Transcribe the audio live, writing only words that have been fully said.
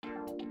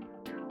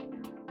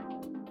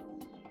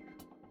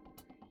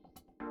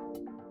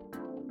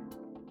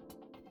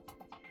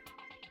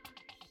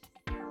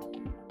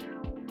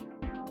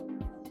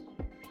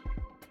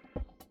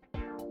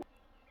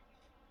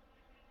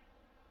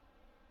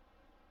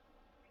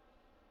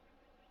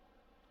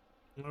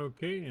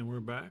Okay, and we're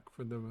back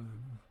for the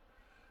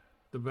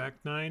back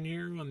nine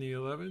here on the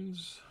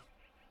 11s.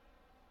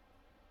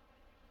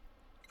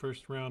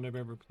 First round I've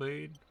ever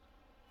played.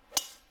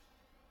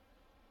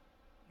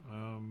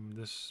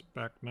 This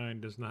back nine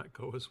does not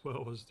go as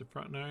well as the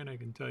front nine, I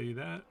can tell you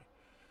that.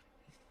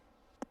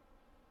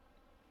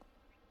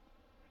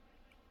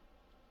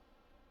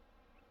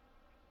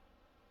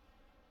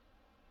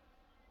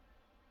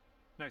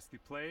 Nicely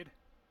played.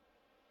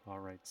 All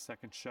right,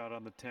 second shot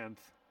on the 10th.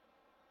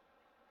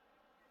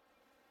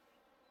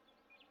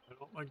 I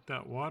don't like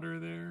that water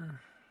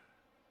there.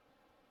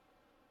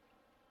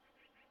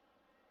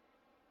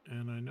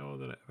 And I know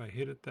that if I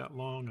hit it that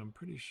long, I'm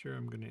pretty sure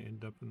I'm going to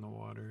end up in the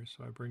water.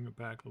 So I bring it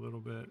back a little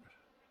bit.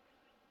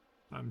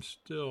 I'm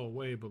still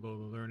way below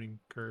the learning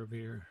curve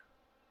here.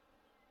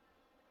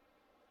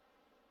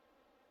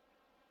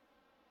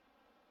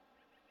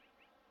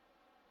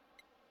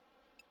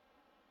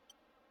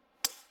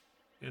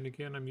 And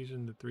again, I'm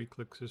using the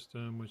 3-click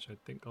system, which I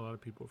think a lot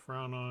of people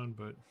frown on,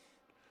 but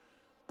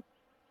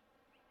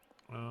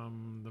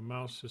the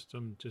mouse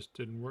system just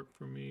didn't work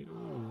for me.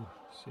 Ooh,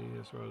 see,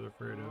 that's what I was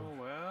afraid of.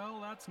 Oh,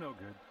 well, that's no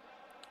good.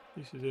 At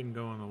least it didn't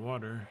go in the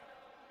water.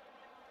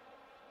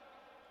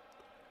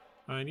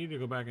 I need to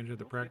go back into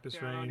the Don't get practice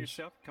down on range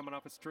yourself. Coming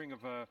off a string of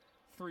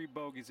 3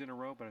 bogeys in a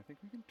row, but I think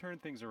we can turn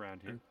things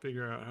around here. and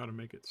figure out how to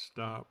make it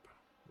stop,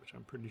 which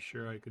I'm pretty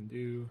sure I can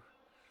do.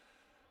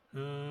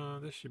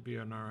 This should be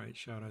an alright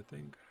shot, I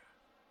think.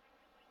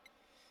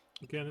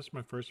 Again, this is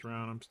my first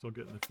round. I'm still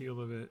getting the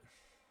feel of it.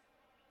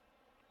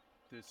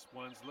 This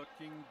one's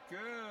looking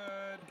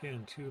good.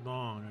 Again, too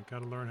long. I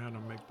gotta learn how to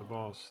make the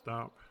ball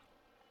stop.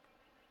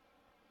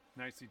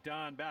 Nicely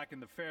done. Back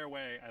in the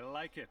fairway. I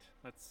like it.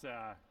 Let's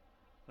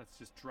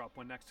just drop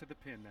one next to the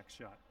pin next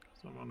shot.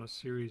 So I'm on a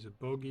series of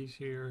bogeys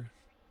here.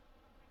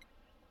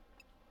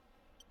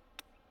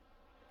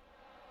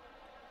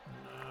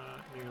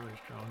 Not nearly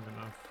strong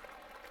enough.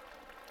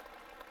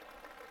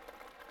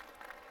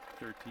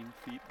 13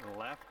 feet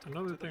left.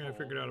 Another thing I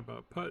figured out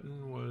about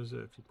putting was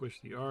that if you push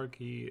the R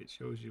key, it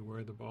shows you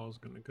where the ball is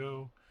going to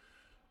go.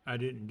 I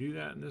didn't do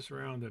that in this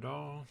round at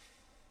all.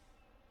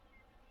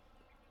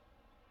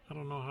 I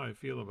don't know how I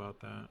feel about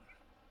that.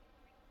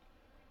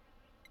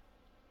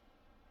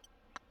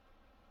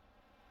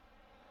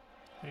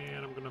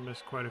 And I'm going to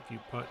miss quite a few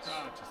putts.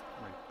 Oh, just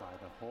right by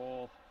the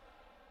hole.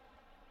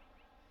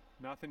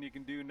 Nothing you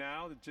can do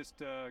now. Just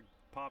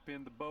pop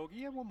in the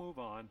bogey and we'll move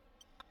on.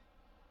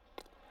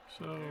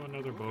 So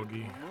another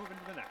bogey. We'll move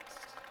into the next.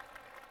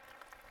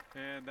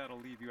 And that'll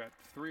leave you at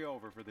 3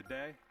 over for the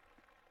day.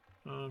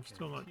 I'm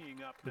still not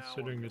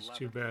considering it's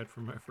too bad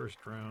for my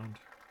first round.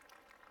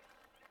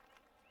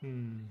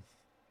 Again,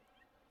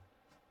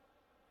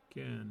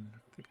 I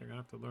think I'm going to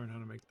have to learn how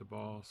to make the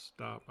ball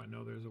stop. I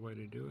know there's a way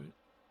to do it.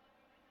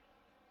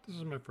 This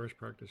is my first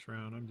practice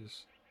round. I'm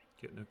just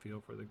getting a feel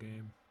for the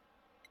game.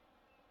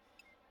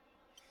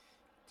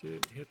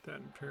 Didn't hit that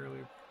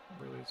really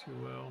too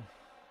well.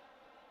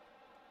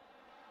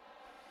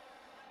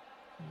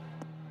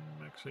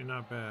 Actually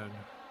not bad.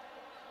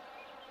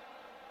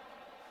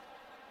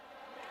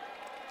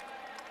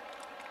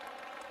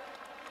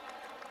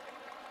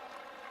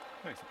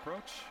 Nice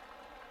approach.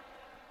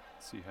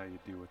 Let's see how you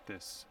do with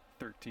this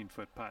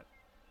 13-foot putt.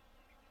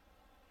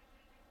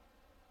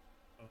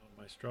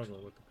 I struggle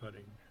with the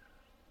putting.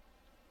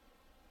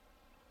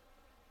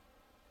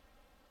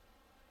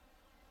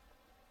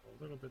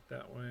 A little bit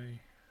that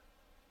way.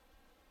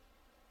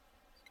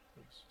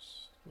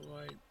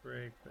 Slight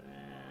break, but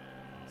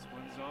this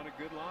one's on a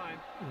good line.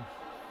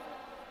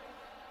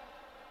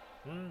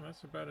 Well,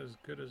 that's about as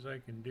good as I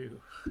can do.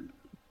 A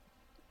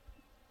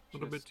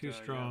little bit too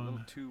strong. Yeah, a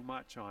little too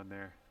much on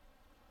there.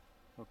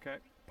 Okay,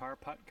 par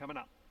putt coming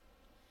up.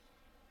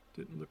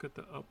 Didn't look at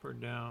the up or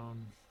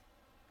down,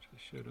 which I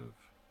should have.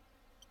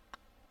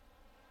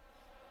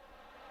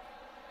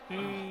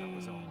 And that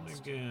was almost.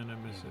 Again, I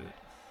miss it.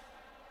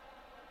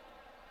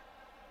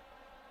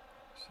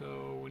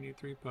 So when you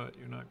 3-putt,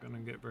 you're not going to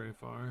get very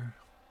far.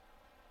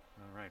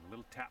 All right, a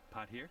little tap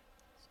putt here.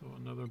 So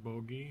another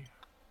bogey.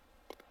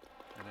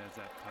 And as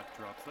that putt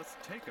drops, let's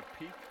take a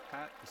peek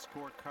at the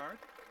scorecard.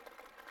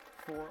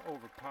 4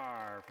 over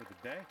par for the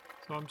day.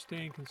 So I'm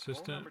staying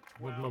consistent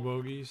with my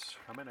bogeys.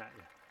 Coming at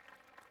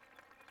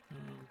you.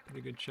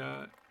 Pretty good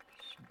shot.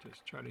 Should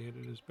just try to hit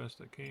it as best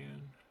I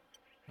can.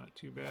 Not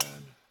too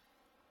bad.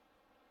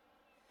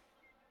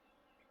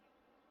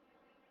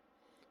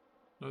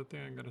 Another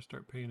thing I got to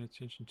start paying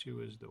attention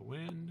to is the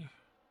wind.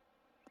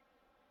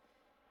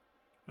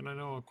 And I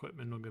know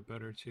equipment will get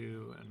better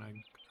too, and I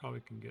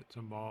probably can get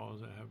some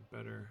balls that have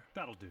better.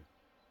 That'll do.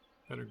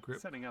 Better grip.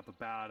 Setting up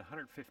about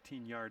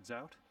 115 yards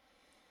out.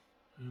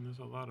 And there's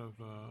a lot of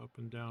up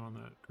and down on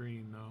that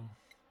green though.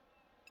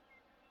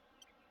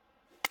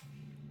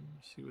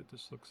 See what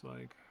this looks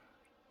like.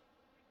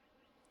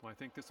 Well, I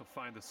think this will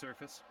find the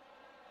surface.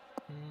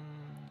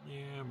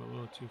 Yeah, I'm a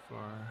little too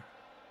far.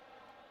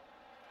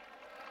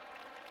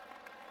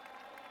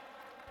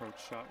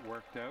 Approach shot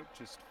worked out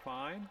just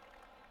fine.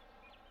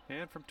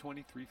 And from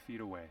 23 feet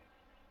away.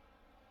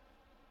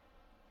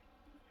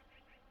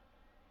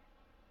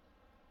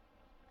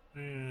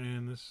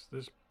 And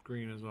this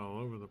green is all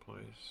over the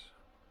place.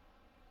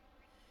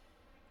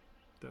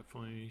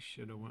 Definitely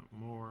should have went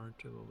more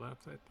to the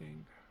left, I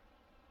think.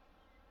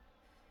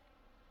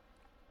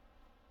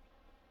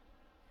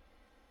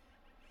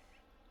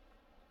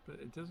 But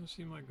it doesn't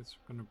seem like it's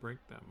going to break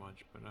that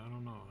much, but I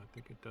don't know. I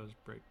think it does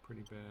break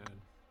pretty bad.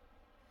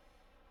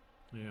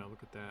 Yeah,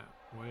 look at that.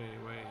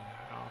 Way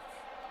off.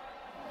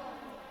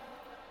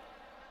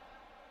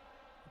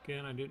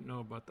 Again, I didn't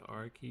know about the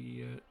R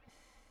key yet.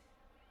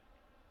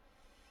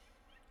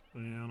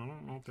 And I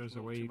don't know if there's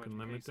a way you can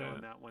limit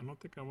that. I don't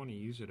think I want to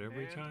use it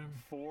every time.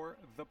 For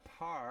the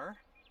par.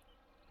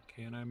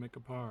 Can I make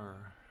a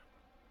par?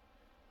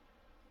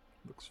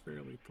 Looks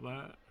fairly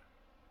flat.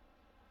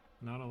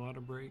 Not a lot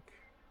of break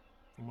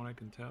from what I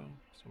can tell.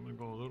 So I'm going to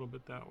go a little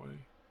bit that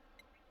way.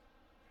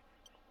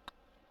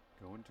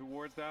 Going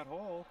towards that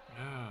hole.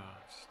 Yeah,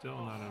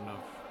 still not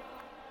enough.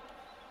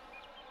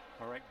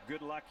 All right,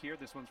 good luck here.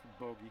 This one's for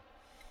bogey.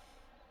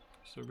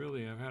 So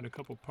really, I've had a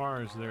couple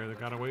pars there that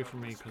got away from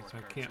me because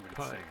I can't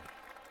putt.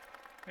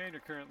 And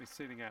you're currently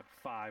sitting at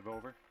 5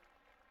 over.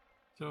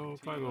 So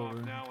 5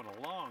 over. Now in a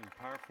long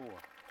par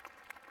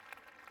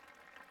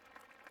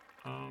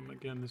 4.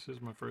 Again, this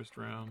is my first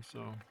round,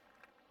 so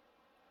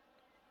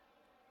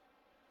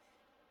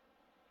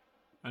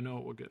I know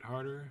it will get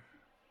harder.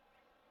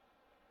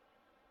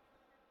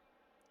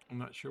 I'm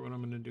not sure what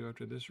I'm going to do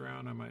after this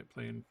round. I might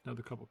play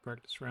another couple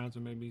practice rounds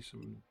and maybe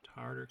some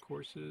harder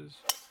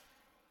courses.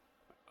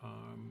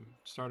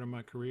 Start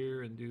my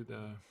career and do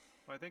the...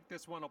 I think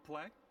this one will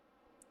play.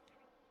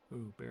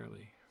 Ooh,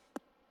 barely.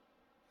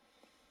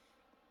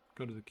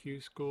 Go to the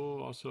Q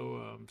school.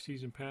 Also,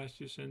 season pass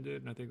just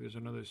ended, and I think there's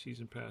another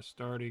season pass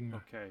starting.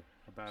 Okay,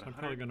 about so I'm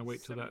probably going to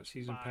wait till that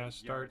season pass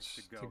starts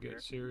to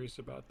get serious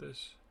about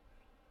this.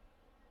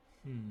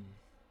 Maybe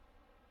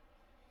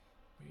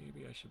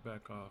I should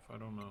back off. I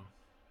don't know.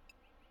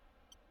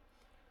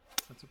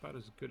 That's about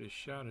as good a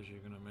shot as you're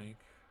going to make.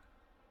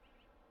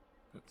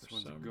 But for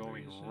some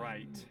going reason,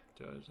 right.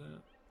 It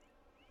doesn't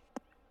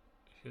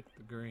hit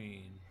the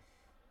green.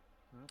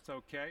 That's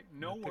okay.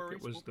 No worries. I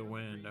think it was the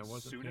wind. I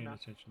wasn't paying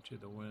attention to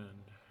the wind.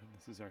 And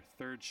this is our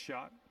third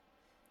shot.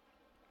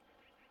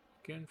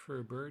 Again for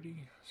a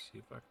birdie. See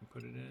if I can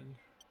put it in.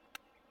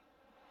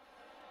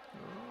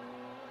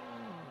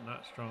 Oh,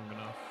 not strong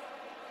enough.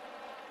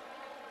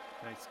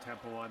 Nice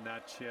tempo on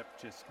that chip.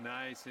 Just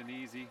nice and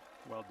easy.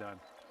 Well done.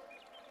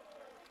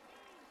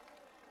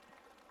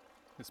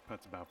 This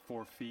putt's about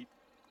 4 feet.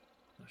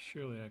 Now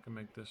surely I can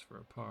make this for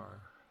a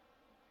par.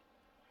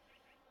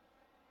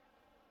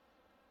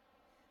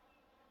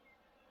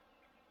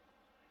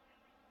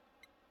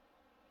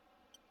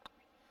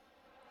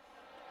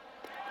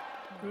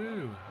 Ooh.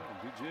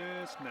 That'll be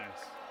just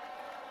nice.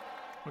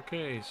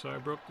 Okay, so I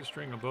broke the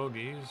string of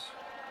bogeys.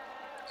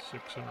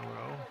 6 in a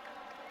row.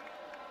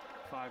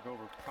 5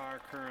 over par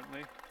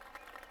currently.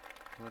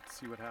 Let's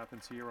see what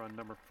happens here on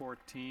number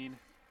 14.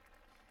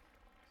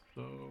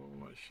 So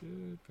I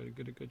should, if I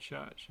get a good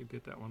shot, should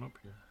get that one up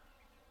here.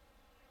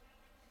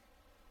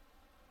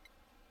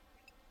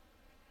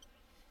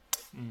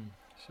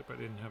 Except I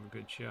didn't have a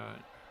good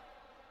shot.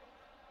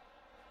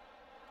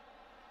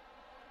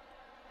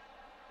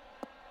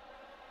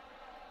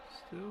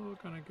 Still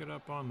gonna get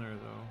up on there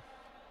though.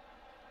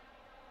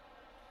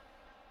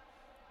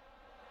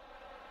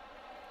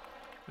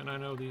 And I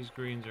know these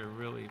greens are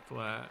really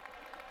flat.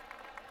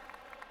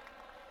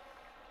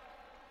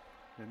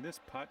 And this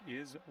putt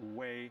is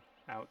way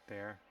out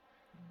there.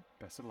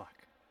 Best of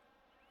luck.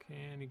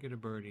 Can he get a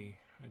birdie?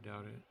 I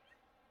doubt it.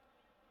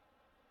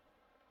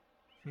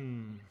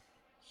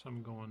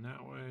 Some going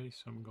that way,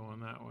 some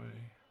going that way.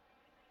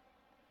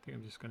 I think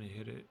I'm just gonna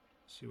hit it,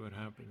 see what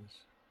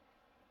happens.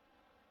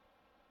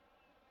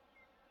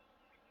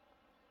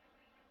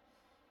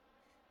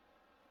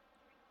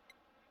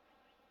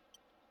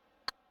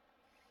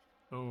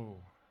 Oh,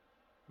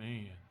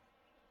 man.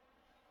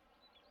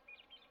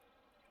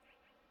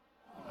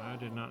 I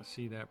did not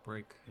see that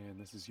break. And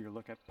this is your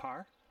look at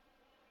par.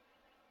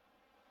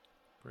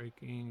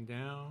 Breaking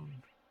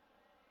down.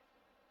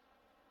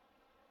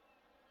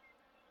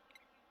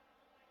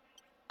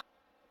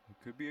 It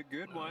could be a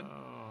good one.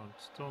 Oh,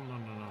 still not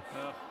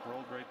enough.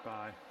 Rolled right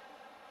by.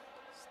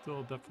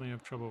 Still definitely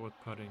have trouble with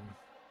putting.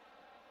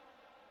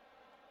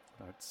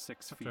 About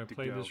 6 feet to go. After I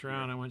played this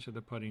round, here. I went to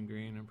the putting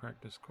green and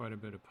practiced quite a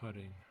bit of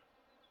putting.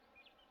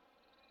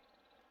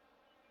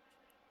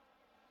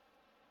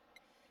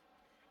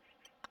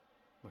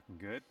 Looking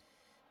good.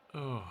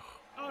 Oh.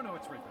 Oh no,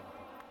 it's right there.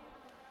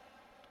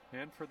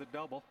 And for the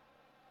double.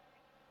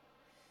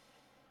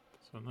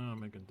 So now I'm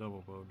making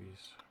double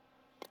bogeys.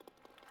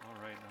 All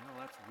right, now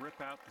let's rip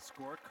out the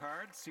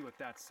scorecard, see what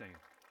that's saying.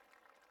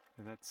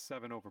 And that's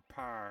 7 over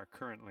par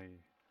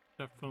currently.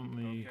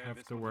 Definitely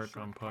have to work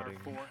on putting.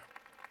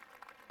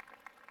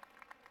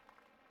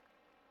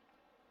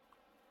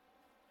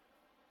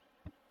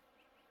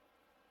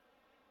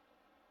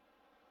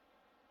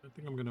 I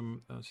think I'm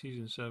gonna,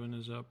 season 7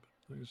 is up.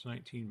 I think it's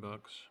 $19.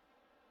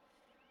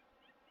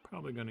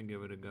 Probably gonna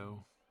give it a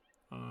go.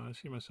 I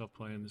see myself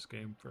playing this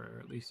game for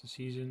at least a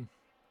season.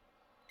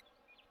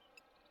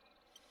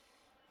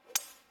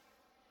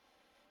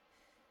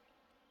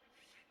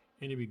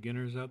 Any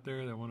beginners out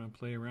there that want to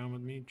play around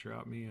with me,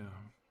 drop me a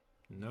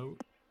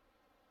note.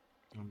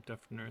 I'm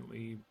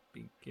definitely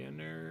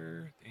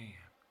beginner. Damn.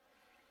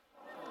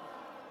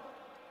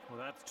 Well,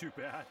 that's too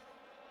bad.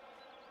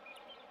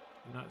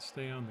 Not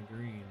stay on the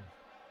green.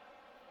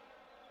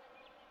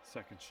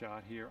 Second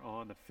shot here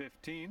on the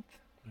 15th.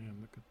 Man,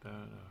 look at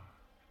that.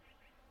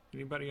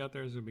 Anybody out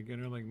there is a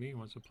beginner like me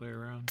wants to play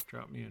around,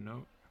 drop me a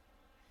note.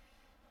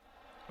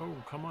 Oh,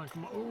 come on,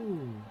 come on.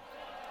 Oh!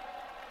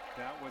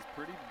 That was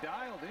pretty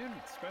dialed in,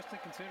 especially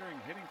considering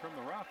hitting from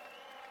the rough.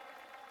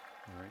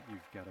 All right,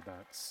 you've got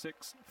about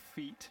 6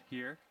 feet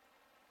here.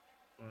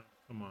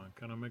 Come on,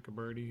 can I make a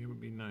birdie? It would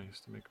be nice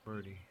to make a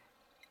birdie.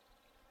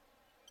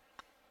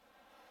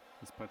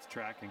 This putt's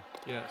tracking.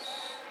 Yes.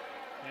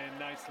 And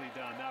nicely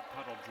done. That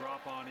putt will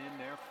drop on in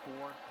there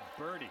for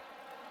birdie.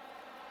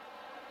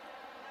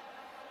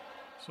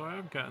 So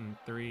I've gotten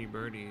 3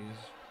 birdies.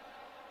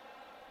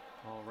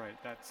 All right,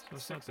 that's So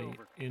it's 6 not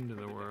over. the end of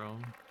the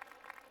world.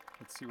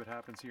 Let's see what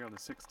happens here on the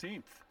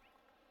 16th.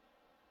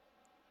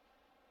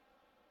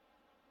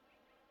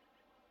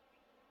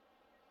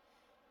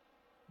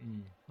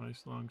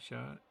 Nice long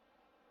shot.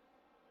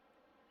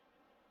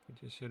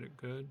 If you just hit it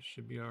good,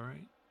 should be all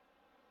right.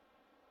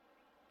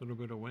 A little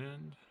bit of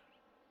wind.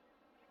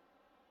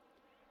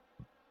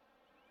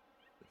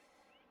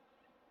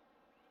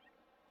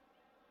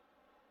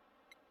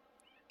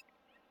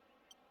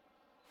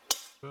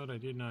 But I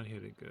did not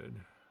hit it good.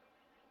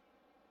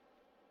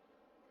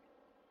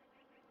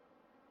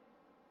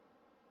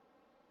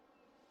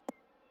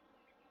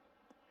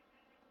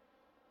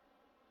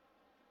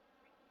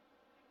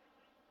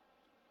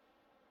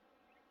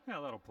 Yeah,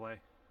 that'll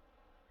play.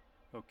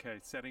 Okay,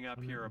 setting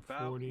up here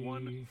about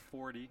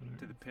 140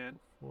 to the pin.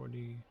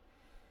 40,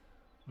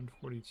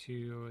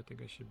 142. I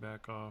think I should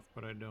back off,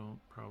 but I don't,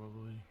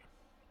 probably.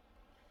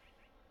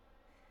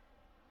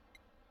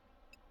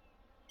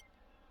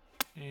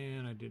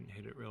 And I didn't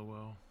hit it real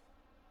well.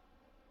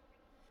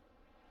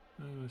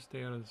 I'm gonna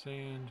stay out of the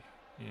sand.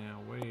 Yeah,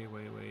 way,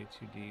 way, way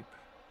too deep.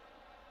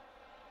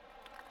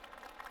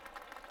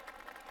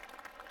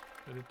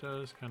 But it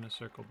does kind of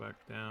circle back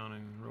down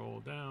and roll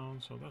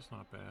down, so that's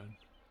not bad.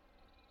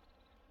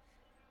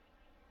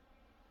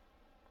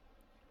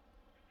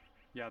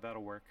 Yeah,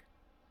 that'll work.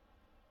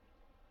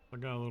 I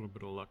got a little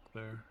bit of luck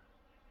there.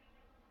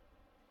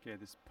 Okay,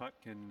 this putt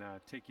can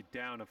take you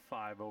down a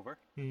 5 over.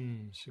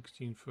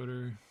 16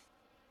 footer.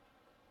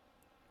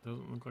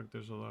 Doesn't look like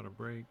there's a lot of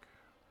break.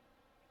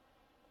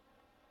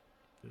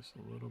 Just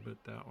a little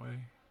bit that way.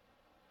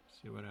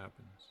 See what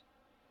happens.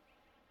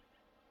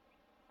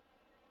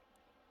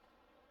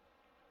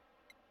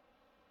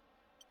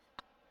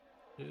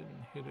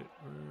 Didn't hit it.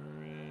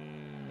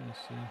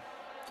 See.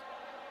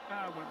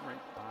 Went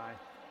right by.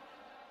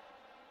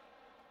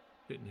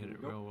 Didn't hit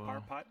it real well.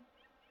 Par putt.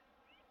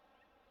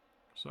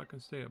 So I can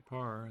stay at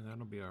par, and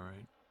that'll be all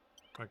right.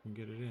 If I can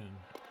get it in.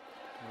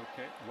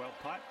 Okay, well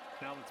putt.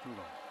 Now let's move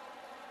on.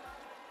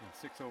 And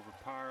 6 over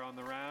par on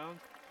the round.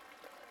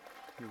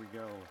 Here we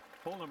go.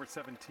 Hole number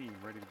 17,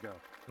 ready to go.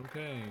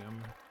 Okay,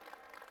 I'm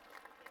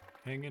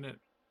hanging at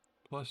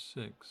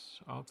 +6.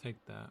 I'll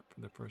take that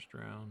for the first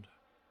round.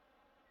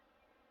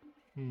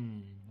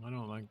 I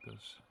don't like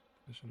this.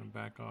 I'm just gonna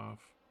back off.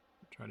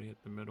 Try to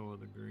hit the middle of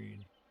the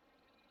green.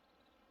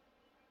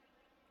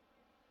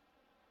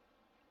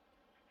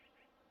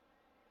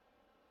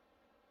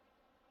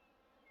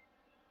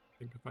 I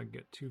think if I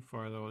get too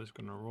far though, it's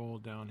gonna roll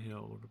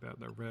downhill. Look at that.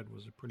 That red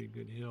was a pretty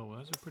good hill. Well,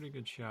 that's a pretty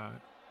good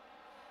shot.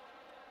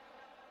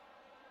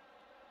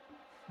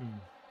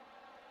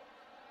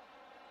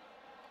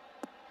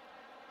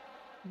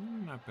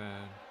 Not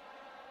bad.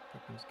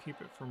 If I can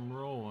keep it from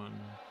rolling.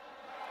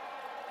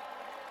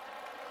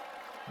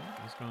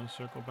 It's going to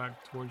circle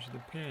back towards the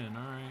pin.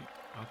 All right,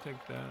 I'll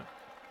take that.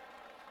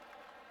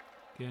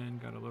 Again,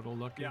 got a little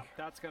lucky. Yeah,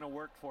 that's going to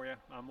work for you.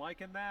 I'm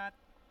liking that.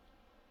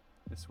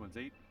 This one's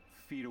 8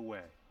 feet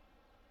away.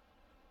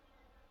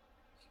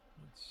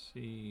 Let's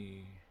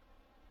see.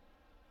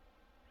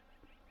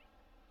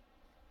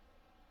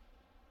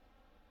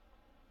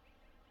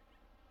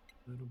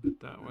 A little bit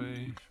that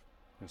way.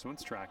 This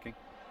one's tracking.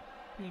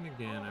 And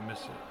again, I miss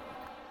it.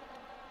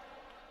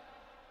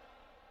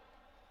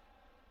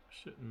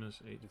 Shouldn't miss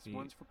 8 feet. This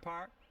one's for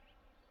par.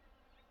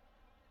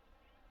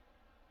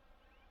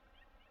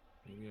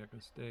 Maybe I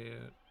can stay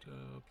at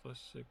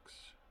 +6.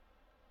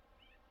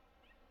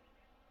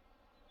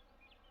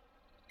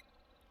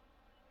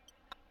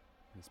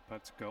 This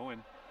putt's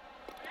going.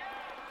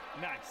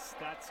 Nice.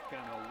 That's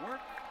gonna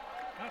work.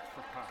 That's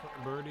for par.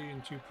 Birdie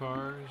and 2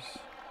 pars.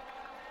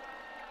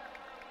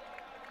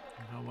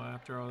 Now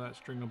after all that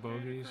string of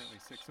bogeys,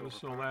 so this is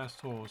the last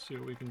hole. See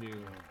what we can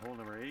do. Hole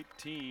number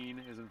 18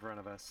 is in front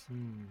of us.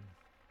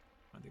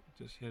 I think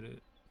we just hit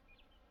it.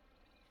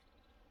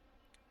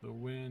 The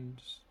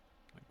wind's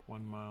like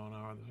 1 mile an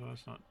hour, so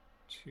that's not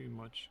too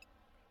much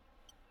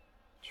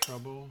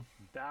trouble.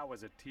 That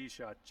was a tee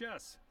shot.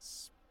 Just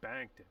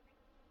spanked it.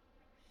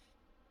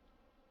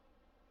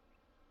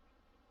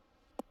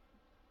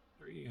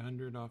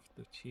 300 off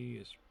the tee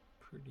is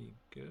pretty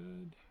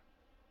good.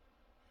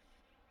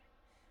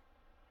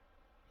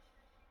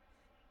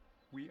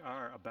 We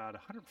are about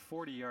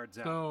 140 yards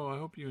out. So I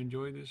hope you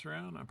enjoyed this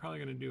round. I'm probably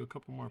going to do a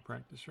couple more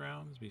practice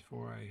rounds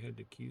before I head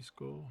to Q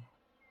school.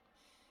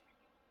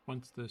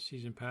 Once the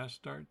season pass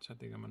starts, I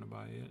think I'm going to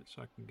buy it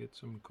so I can get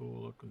some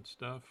cool looking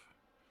stuff.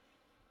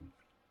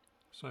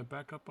 So I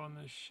back up on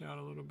this shot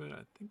a little bit.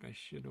 I think I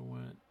should have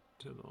went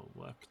to the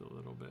left a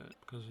little bit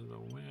because of the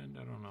wind.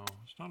 I don't know.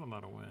 It's not a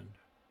lot of wind.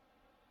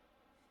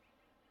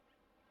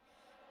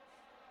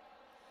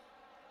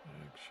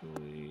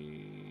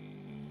 Actually,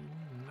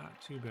 not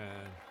too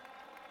bad.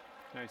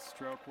 Nice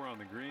stroke. We're on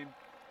the green.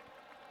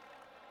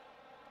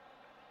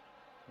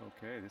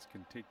 Okay, this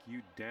can take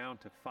you down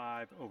to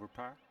 5 over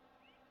par.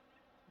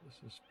 This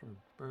is for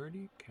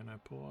birdie. Can I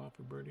pull off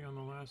a birdie on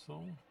the last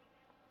hole?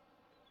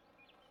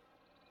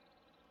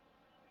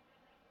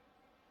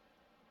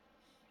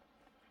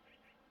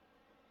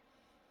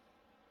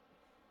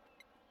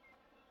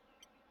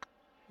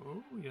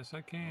 Oh, yes,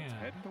 I can. It's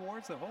heading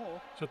towards the hole.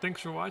 So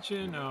thanks for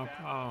watching.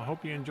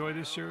 Hope you enjoy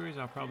this series.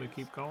 I'll probably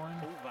keep going.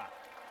 Over.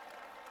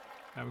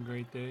 Have a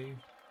great day.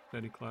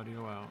 Steady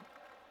Claudio out.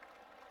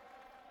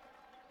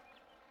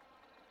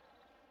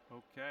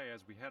 Okay,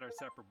 as we head our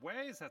separate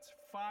ways, that's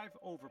 5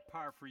 over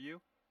par for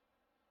you.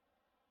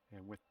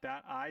 And with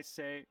that, I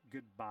say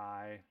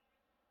goodbye.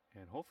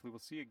 And hopefully we'll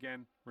see you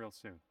again real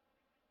soon.